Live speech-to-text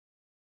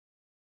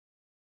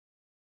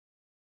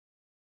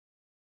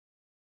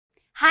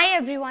Hi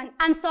everyone,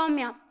 I'm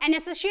Soumya, an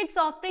associate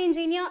software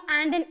engineer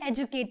and an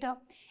educator.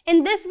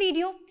 In this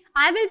video,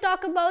 I will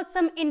talk about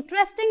some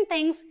interesting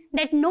things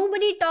that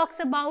nobody talks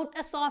about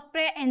a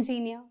software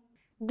engineer.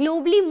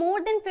 Globally,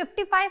 more than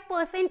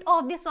 55%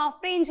 of the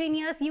software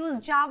engineers use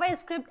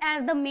JavaScript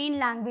as the main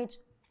language,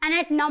 and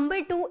at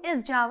number 2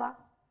 is Java.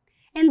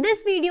 In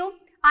this video,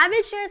 I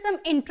will share some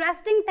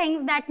interesting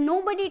things that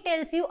nobody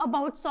tells you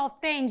about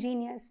software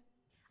engineers.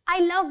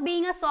 I love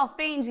being a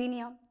software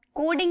engineer.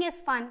 Coding is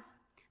fun.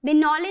 The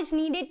knowledge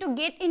needed to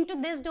get into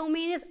this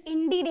domain is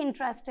indeed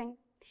interesting.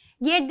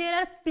 Yet there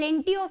are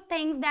plenty of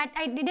things that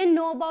I didn't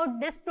know about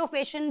this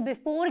profession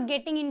before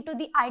getting into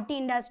the IT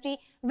industry,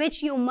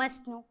 which you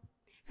must know.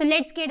 So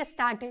let's get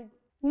started.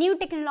 New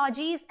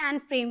technologies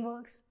and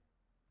frameworks.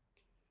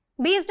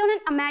 Based on an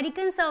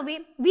American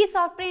survey, we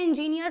software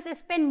engineers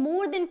spend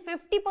more than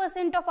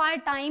 50% of our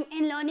time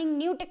in learning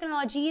new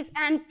technologies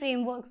and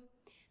frameworks.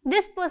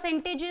 This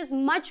percentage is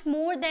much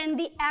more than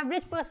the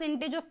average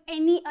percentage of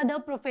any other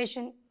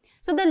profession.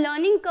 So the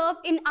learning curve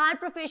in our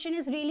profession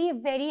is really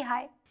very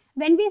high.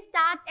 When we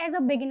start as a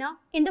beginner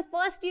in the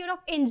first year of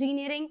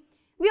engineering,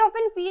 we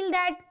often feel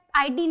that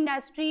IT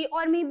industry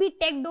or maybe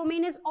tech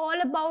domain is all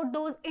about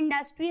those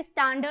industry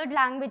standard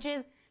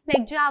languages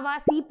like Java,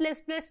 C++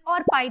 or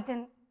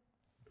Python.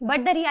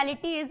 But the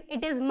reality is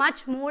it is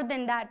much more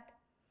than that.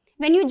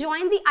 When you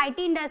join the IT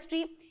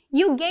industry,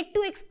 you get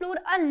to explore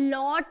a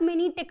lot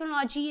many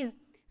technologies.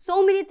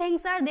 So many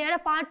things are there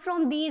apart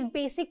from these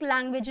basic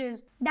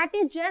languages. That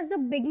is just the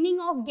beginning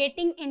of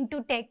getting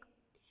into tech.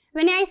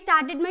 When I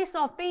started my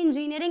software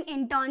engineering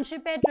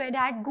internship at Red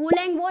Hat,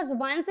 Golang was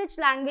one such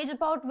language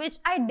about which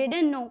I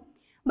didn't know,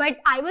 but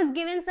I was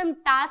given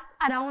some tasks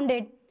around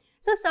it.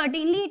 So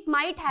certainly it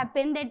might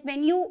happen that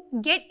when you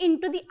get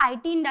into the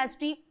IT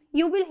industry,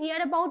 you will hear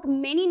about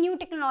many new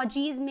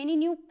technologies, many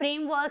new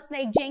frameworks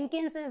like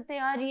Jenkins is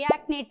there,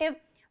 React Native.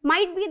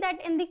 Might be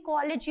that in the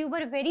college you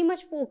were very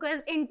much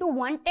focused into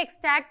one tech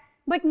stack,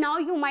 but now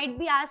you might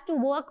be asked to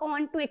work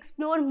on to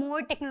explore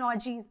more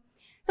technologies.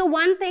 So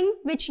one thing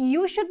which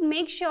you should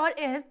make sure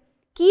is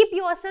keep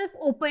yourself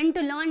open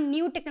to learn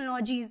new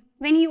technologies.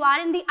 When you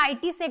are in the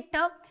IT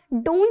sector,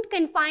 don't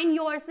confine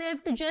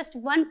yourself to just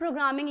one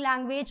programming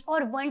language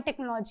or one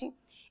technology.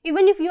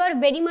 Even if you are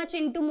very much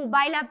into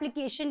mobile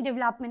application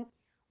development,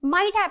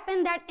 might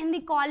happen that in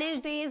the college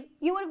days,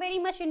 you were very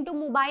much into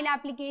mobile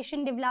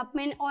application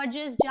development or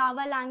just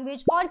Java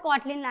language or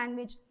Kotlin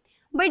language.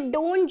 But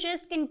don't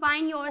just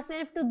confine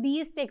yourself to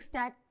these tech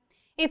stack.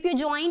 If you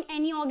join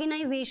any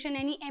organization,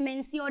 any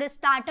MNC or a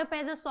startup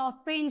as a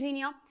software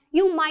engineer,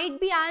 you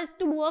might be asked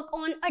to work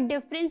on a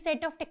different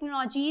set of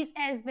technologies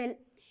as well.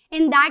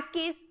 In that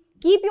case,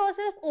 keep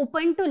yourself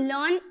open to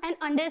learn and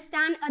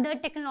understand other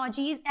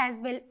technologies as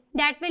well.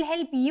 That will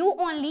help you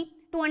only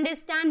to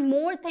understand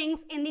more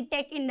things in the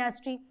tech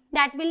industry.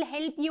 That will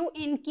help you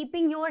in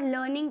keeping your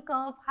learning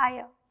curve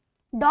higher.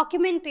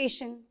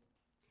 Documentation.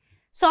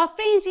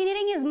 Software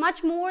engineering is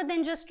much more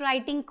than just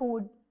writing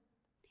code.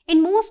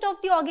 In most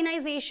of the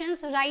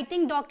organizations,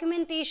 writing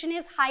documentation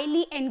is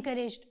highly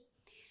encouraged.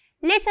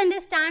 Let's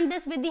understand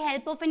this with the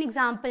help of an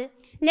example.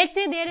 Let's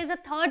say there is a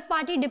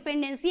third-party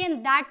dependency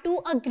and that too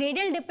a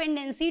Gradle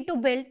dependency to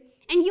build.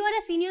 And you are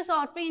a senior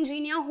software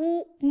engineer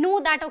who know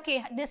that,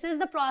 okay, this is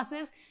the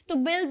process to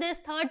build this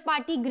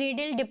third-party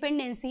Gradle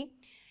dependency.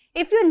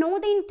 If you know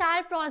the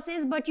entire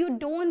process but you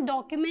don't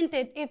document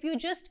it, if you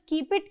just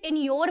keep it in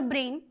your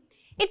brain,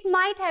 it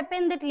might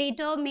happen that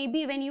later,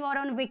 maybe when you are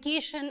on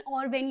vacation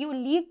or when you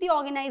leave the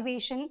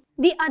organization,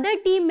 the other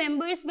team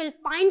members will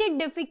find it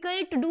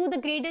difficult to do the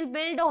Gradle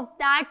build of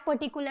that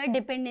particular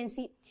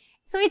dependency.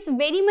 So it's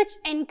very much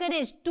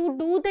encouraged to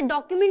do the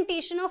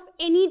documentation of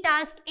any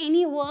task,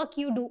 any work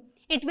you do.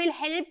 It will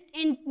help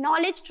in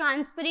knowledge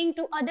transferring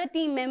to other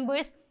team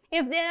members.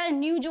 If there are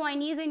new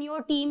joinees in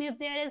your team, if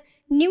there is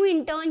new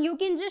intern, you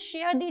can just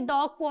share the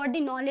doc for the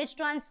knowledge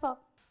transfer.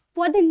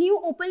 For the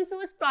new open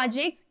source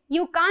projects,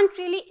 you can't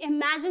really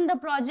imagine the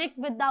project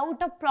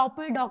without a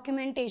proper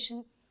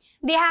documentation.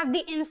 They have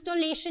the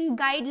installation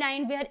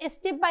guideline where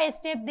step by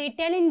step they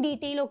tell in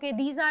detail, okay,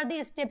 these are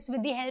the steps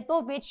with the help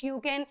of which you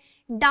can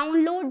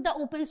download the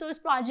open source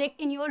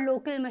project in your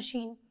local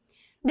machine.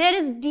 There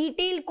is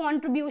detailed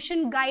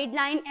contribution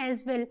guideline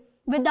as well,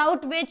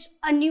 without which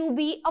a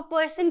newbie, a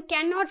person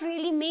cannot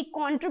really make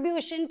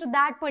contribution to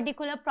that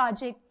particular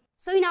project.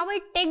 So in our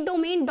tech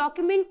domain,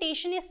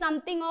 documentation is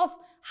something of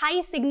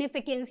high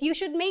significance. You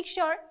should make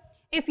sure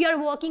if you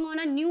are working on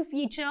a new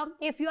feature,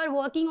 if you are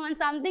working on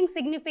something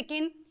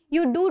significant,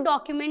 you do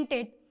document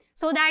it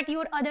so that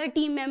your other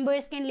team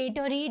members can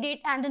later read it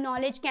and the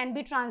knowledge can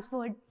be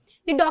transferred.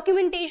 The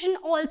documentation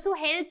also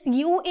helps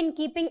you in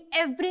keeping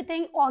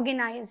everything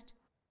organized.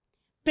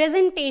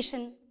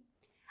 Presentation.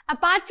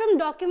 Apart from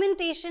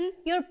documentation,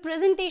 your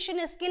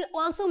presentation skill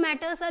also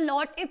matters a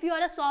lot if you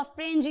are a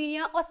software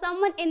engineer or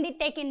someone in the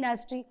tech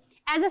industry.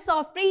 As a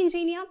software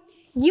engineer,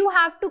 you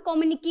have to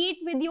communicate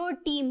with your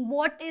team.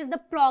 What is the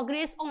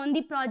progress on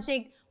the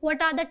project? What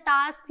are the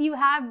tasks you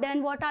have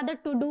done? What are the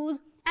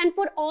to-dos? And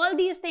for all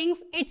these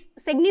things, it's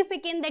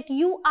significant that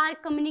you are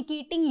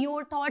communicating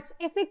your thoughts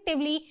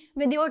effectively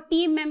with your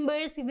team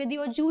members, with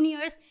your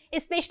juniors,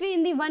 especially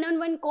in the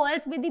one-on-one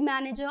calls with the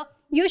manager.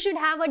 You should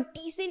have a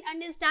decent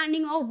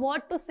understanding of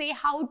what to say,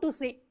 how to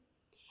say.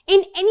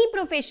 In any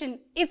profession,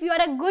 if you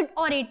are a good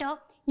orator,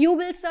 you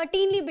will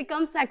certainly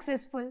become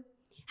successful.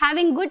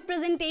 Having good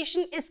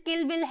presentation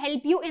skill will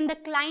help you in the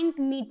client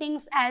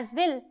meetings as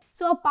well.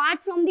 So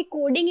apart from the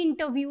coding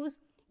interviews,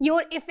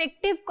 your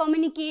effective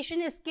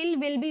communication skill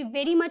will be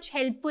very much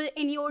helpful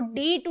in your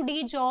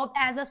day-to-day job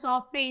as a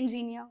software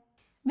engineer.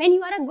 When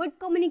you are a good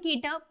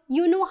communicator,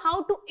 you know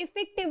how to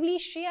effectively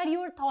share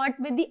your thought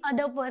with the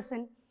other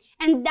person,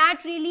 and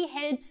that really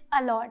helps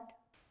a lot.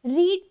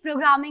 Read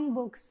programming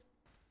books.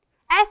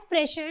 As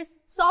freshers,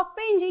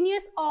 software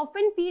engineers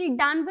often feel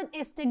done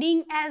with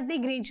studying as they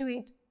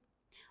graduate.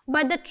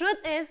 But the truth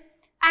is,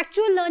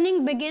 actual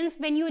learning begins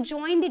when you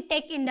join the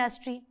tech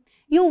industry.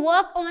 You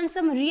work on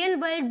some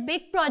real-world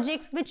big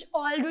projects which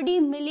already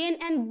million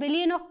and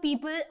billion of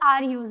people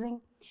are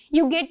using.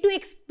 You get to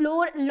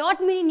explore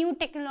lot many new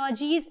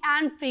technologies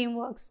and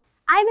frameworks.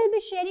 I will be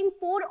sharing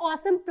 4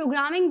 awesome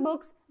programming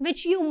books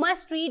which you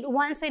must read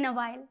once in a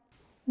while.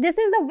 This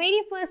is the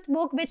very first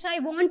book which I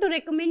want to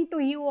recommend to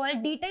you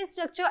all, Data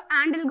Structure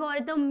and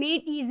Algorithm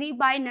Made Easy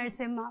by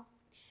Narasimha.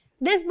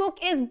 This book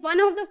is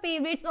one of the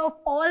favorites of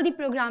all the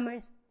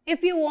programmers.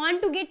 If you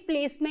want to get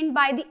placement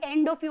by the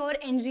end of your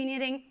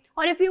engineering,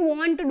 or if you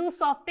want to do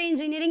software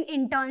engineering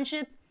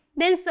internships,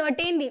 then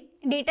certainly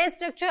data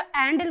structure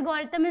and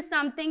algorithm is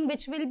something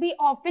which will be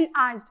often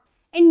asked.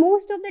 In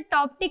most of the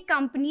top tech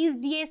companies,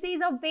 DSA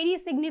is a very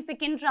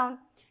significant round.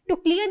 To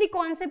clear the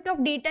concept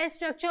of data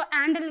structure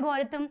and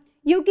algorithm,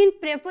 you can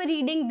prefer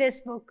reading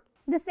this book.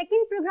 The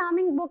second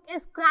programming book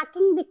is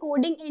Cracking the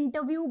Coding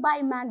Interview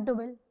by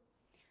McDowell.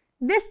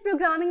 This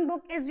programming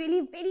book is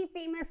really very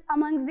famous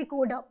amongst the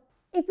coder.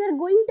 If you're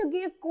going to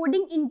give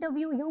coding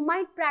interview, you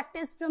might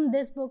practice from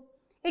this book.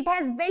 It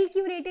has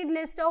well-curated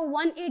list of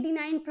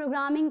 189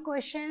 programming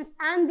questions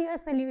and their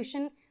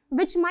solution,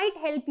 which might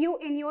help you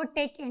in your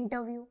tech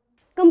interview.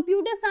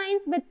 Computer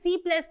Science with C++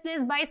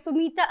 by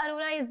Sumita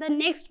Arora is the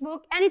next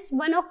book, and it's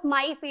one of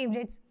my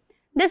favorites.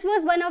 This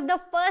was one of the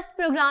first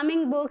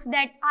programming books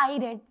that I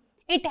read.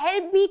 It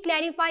helped me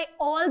clarify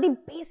all the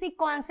basic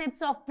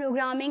concepts of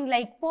programming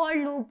like for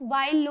loop,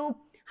 while loop,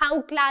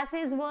 how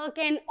classes work,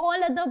 and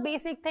all other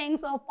basic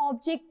things of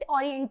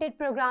object-oriented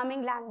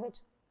programming language.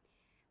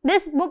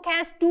 This book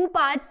has 2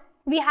 parts.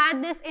 We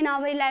had this in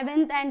our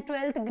 11th and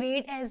 12th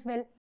grade as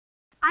well.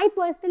 I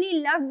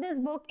personally loved this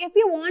book. If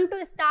you want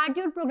to start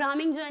your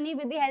programming journey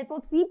with the help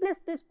of C++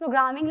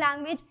 programming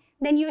language,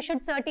 then you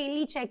should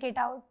certainly check it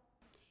out.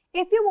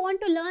 If you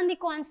want to learn the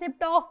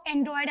concept of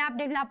Android app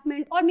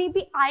development or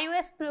maybe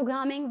iOS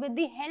programming with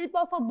the help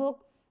of a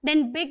book,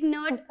 then Big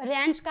Nerd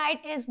Ranch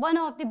Kite is one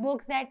of the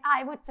books that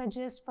I would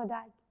suggest for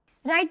that.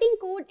 Writing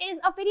code is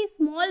a very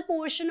small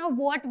portion of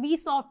what we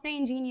software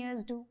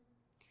engineers do.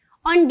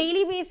 On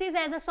daily basis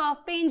as a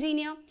software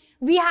engineer,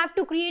 we have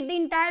to create the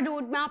entire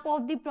roadmap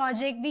of the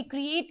project. We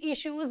create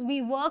issues,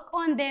 we work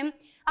on them.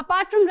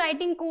 Apart from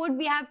writing code,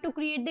 we have to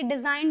create the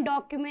design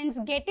documents,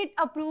 get it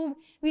approved.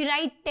 We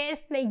write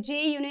tests like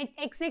JUnit,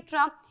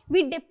 etc.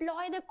 We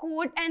deploy the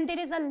code, and there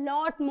is a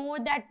lot more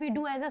that we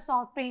do as a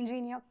software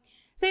engineer.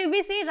 So if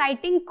we say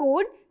writing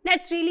code,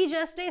 that's really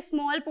just a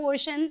small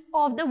portion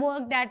of the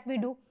work that we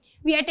do.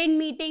 We attend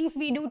meetings,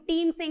 we do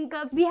team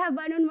sync-ups, we have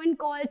one-on-one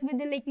calls with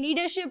the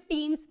leadership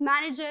teams,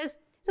 managers.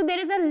 So there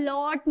is a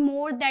lot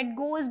more that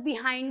goes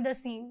behind the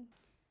scene.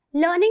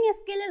 Learning a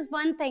skill is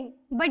one thing,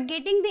 but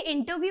getting the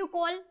interview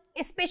call,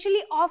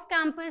 especially off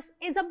campus,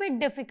 is a bit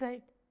difficult.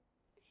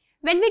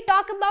 When we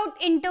talk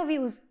about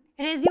interviews,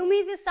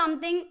 resumes is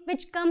something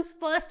which comes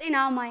first in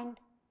our mind.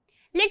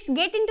 Let's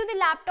get into the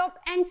laptop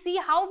and see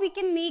how we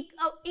can make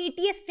an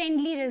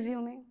ATS-friendly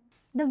resume.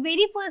 The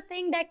very first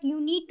thing that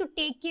you need to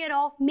take care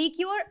of, make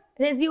your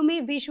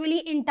resume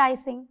visually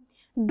enticing.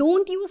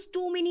 Don't use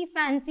too many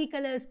fancy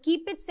colors.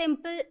 Keep it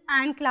simple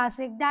and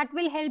classic. That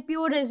will help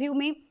your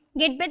resume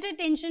get better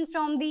attention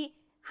from the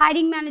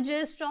hiring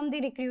managers, from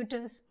the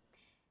recruiters.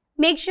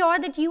 Make sure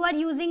that you are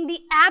using the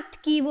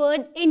apt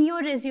keyword in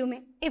your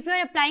resume. If you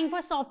are applying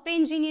for software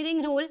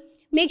engineering role,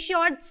 make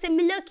sure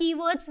similar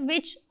keywords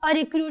which a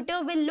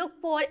recruiter will look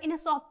for in a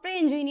software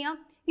engineer,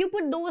 you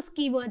put those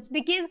keywords,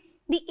 because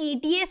the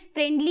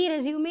ATS-friendly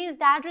resume is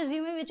that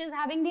resume which is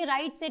having the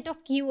right set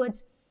of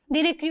keywords.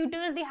 The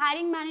recruiters, the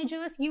hiring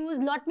managers use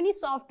lot many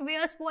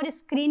softwares for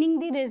screening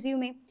the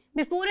resume.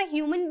 Before a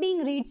human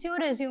being reads your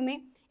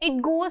resume,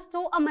 it goes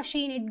through a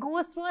machine, it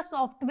goes through a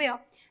software.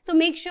 So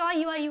make sure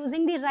you are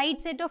using the right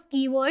set of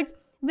keywords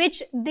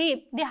which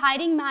the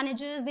hiring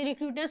managers, the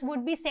recruiters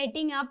would be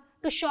setting up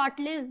to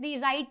shortlist the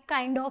right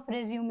kind of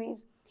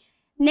resumes.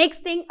 Next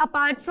thing,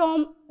 apart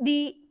from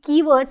the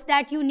keywords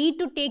that you need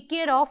to take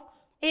care of,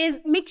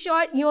 is make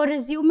sure your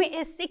resume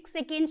is 6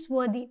 seconds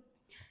worthy.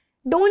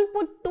 Don't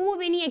put too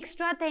many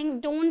extra things.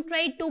 Don't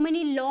write too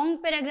many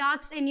long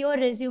paragraphs in your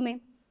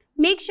resume.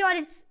 Make sure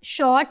it's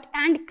short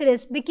and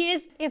crisp,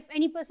 because if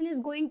any person is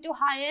going to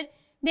hire,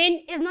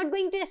 then is not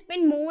going to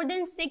spend more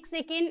than 6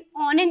 seconds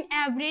on an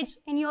average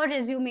in your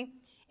resume.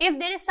 If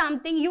there is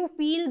something you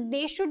feel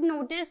they should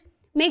notice,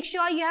 make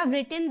sure you have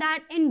written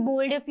that in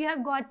bold. If you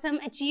have got some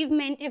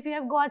achievement, if you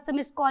have got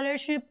some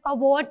scholarship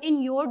award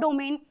in your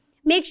domain,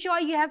 make sure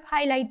you have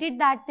highlighted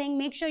that thing.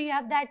 Make sure you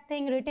have that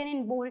thing written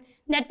in bold.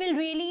 That will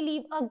really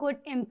leave a good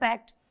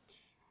impact.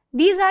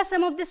 These are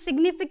some of the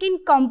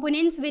significant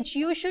components which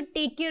you should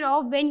take care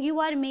of when you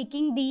are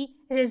making the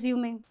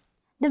resume.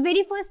 The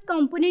very first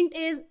component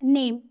is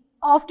name.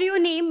 After your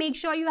name, make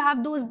sure you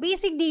have those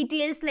basic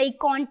details like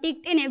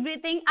contact and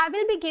everything. I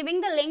will be giving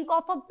the link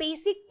of a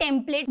basic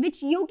template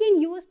which you can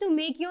use to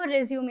make your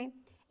resume.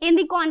 In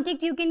the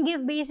contact, you can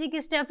give basic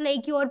stuff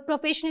like your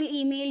professional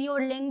email, your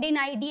LinkedIn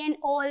ID, and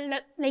all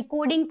like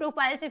coding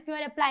profiles if you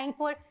are applying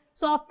for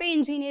software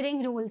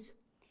engineering roles.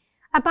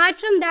 Apart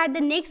from that,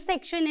 the next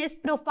section is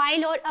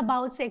profile or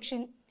about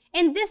section.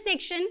 In this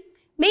section,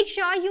 make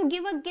sure you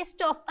give a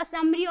gist of a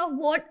summary of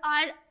what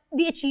are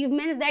the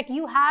achievements that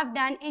you have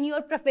done in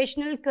your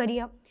professional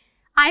career.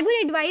 I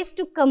would advise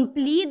to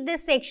complete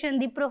this section,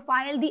 the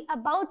profile, the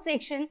about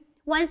section,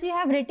 once you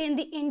have written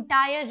the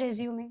entire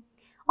resume.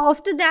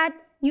 After that,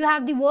 you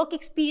have the work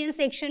experience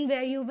section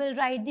where you will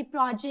write the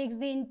projects,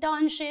 the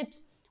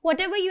internships,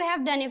 whatever you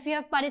have done. If you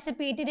have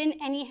participated in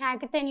any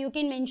hackathon, you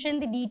can mention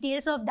the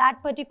details of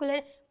that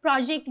particular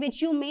project which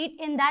you made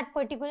in that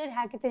particular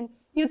hackathon.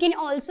 You can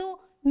also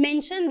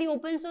mention the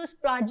open source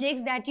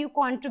projects that you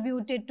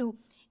contributed to.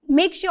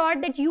 Make sure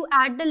that you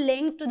add the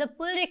link to the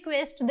pull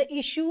request to the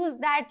issues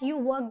that you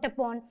worked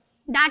upon.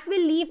 That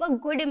will leave a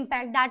good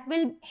impact. That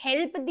will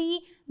help the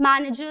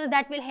managers,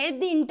 that will help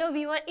the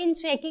interviewer in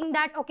checking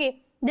that,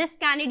 okay, this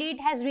candidate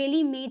has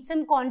really made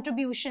some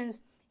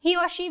contributions. He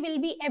or she will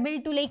be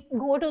able to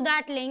go to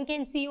that link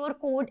and see your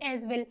code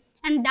as well.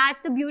 And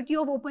that's the beauty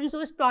of open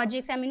source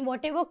projects. I mean,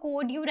 whatever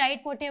code you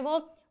write, whatever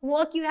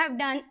work you have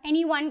done,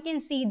 anyone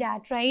can see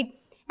that, right?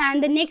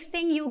 And the next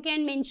thing, you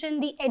can mention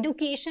the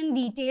education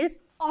details.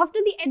 After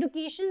the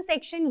education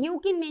section, you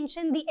can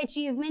mention the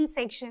achievement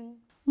section.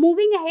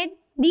 Moving ahead,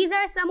 these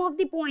are some of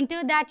the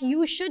pointers that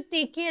you should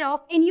take care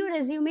of in your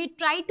resume.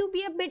 Try to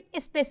be a bit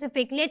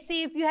specific. Let's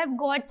say if you have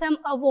got some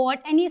award,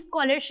 any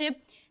scholarship.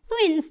 So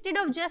instead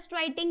of just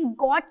writing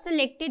got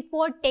selected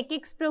for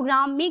TechX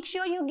program, make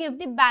sure you give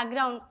the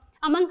background.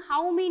 Among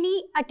how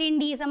many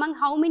attendees, among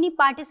how many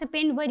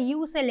participants were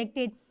you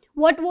selected?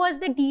 What was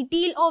the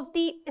detail of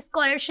the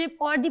scholarship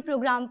or the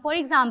program? For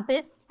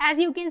example, as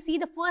you can see,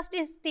 the first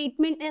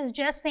statement is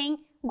just saying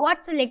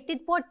got selected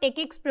for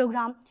TechX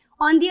program.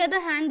 On the other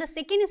hand, the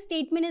second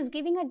statement is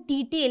giving a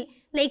detail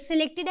like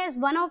selected as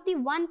one of the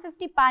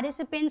 150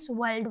 participants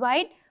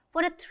worldwide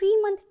for a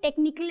 3-month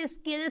technical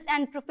skills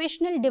and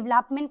professional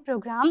development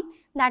program,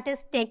 that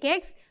is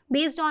TechX,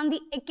 based on the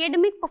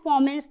academic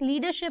performance,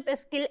 leadership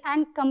skill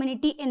and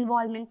community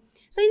involvement.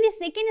 So in the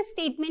second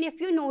statement,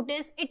 if you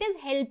notice, it is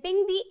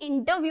helping the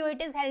interviewer,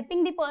 it is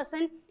helping the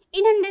person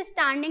in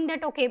understanding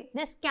that, okay,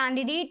 this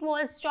candidate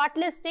was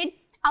shortlisted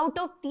out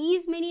of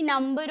these many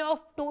number of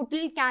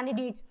total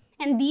candidates.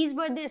 And these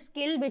were the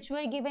skills which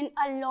were given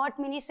a lot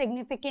many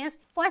significance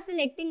for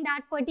selecting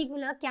that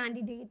particular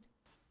candidate.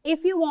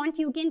 If you want,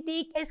 you can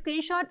take a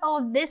screenshot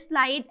of this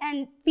slide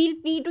and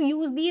feel free to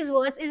use these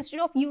words instead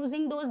of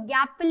using those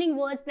gap filling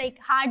words like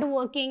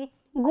hardworking,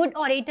 good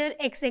orator,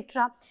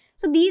 etc.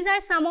 So these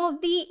are some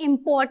of the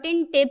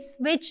important tips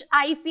which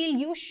I feel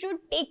you should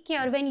take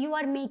care when you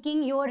are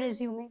making your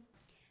resume.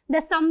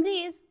 The summary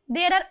is,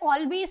 there are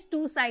always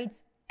two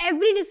sides.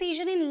 Every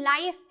decision in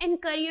life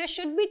and career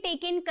should be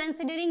taken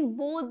considering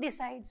both the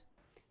sides.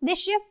 The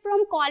shift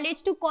from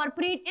college to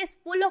corporate is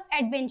full of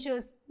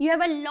adventures. You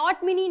have a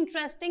lot many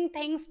interesting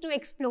things to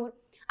explore.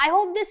 I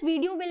hope this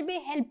video will be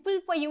helpful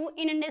for you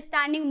in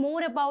understanding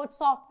more about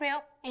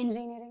software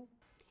engineering.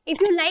 If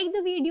you like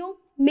the video,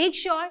 make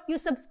sure you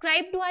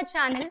subscribe to our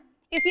channel.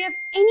 If you have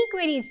any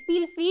queries,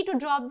 feel free to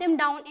drop them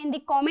down in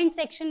the comment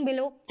section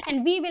below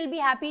and we will be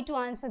happy to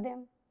answer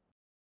them.